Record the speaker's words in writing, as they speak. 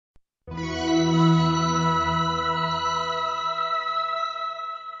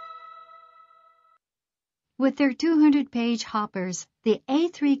With their 200-page hoppers, the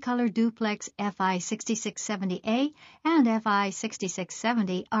A3 color duplex FI6670A and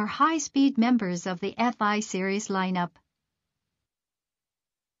FI6670 are high-speed members of the FI series lineup.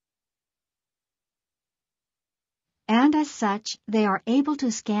 And as such, they are able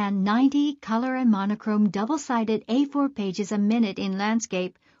to scan 90 color and monochrome double-sided A4 pages a minute in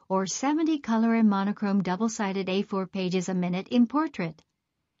landscape or 70 color and monochrome double-sided A4 pages a minute in portrait.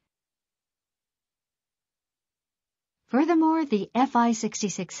 Furthermore, the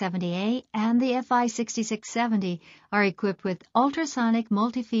FI6670A and the FI6670 are equipped with ultrasonic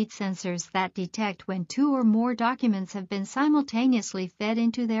multi-feed sensors that detect when 2 or more documents have been simultaneously fed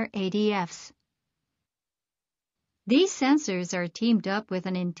into their ADFs. These sensors are teamed up with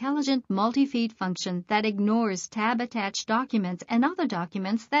an intelligent multi-feed function that ignores tab-attached documents and other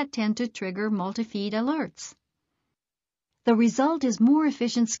documents that tend to trigger multi-feed alerts. The result is more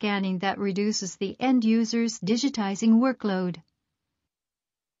efficient scanning that reduces the end user's digitizing workload.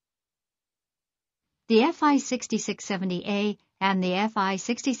 The FI6670A and the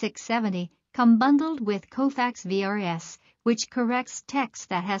FI6670 come bundled with Kofax VRS, which corrects text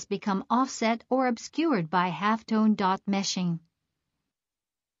that has become offset or obscured by halftone dot meshing.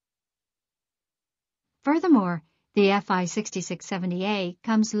 Furthermore, the FI6670A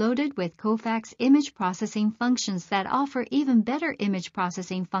comes loaded with Kofax image processing functions that offer even better image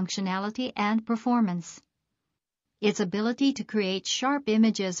processing functionality and performance. Its ability to create sharp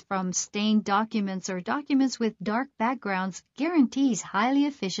images from stained documents or documents with dark backgrounds guarantees highly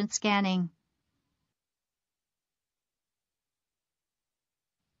efficient scanning.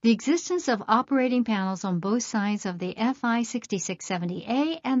 The existence of operating panels on both sides of the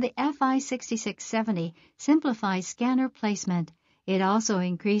FI6670A and the FI6670 simplifies scanner placement. It also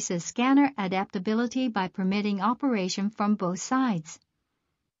increases scanner adaptability by permitting operation from both sides.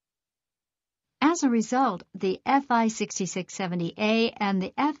 As a result, the FI6670A and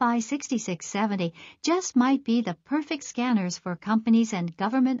the FI6670 just might be the perfect scanners for companies and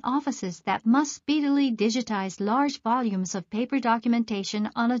government offices that must speedily digitize large volumes of paper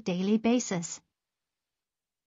documentation on a daily basis.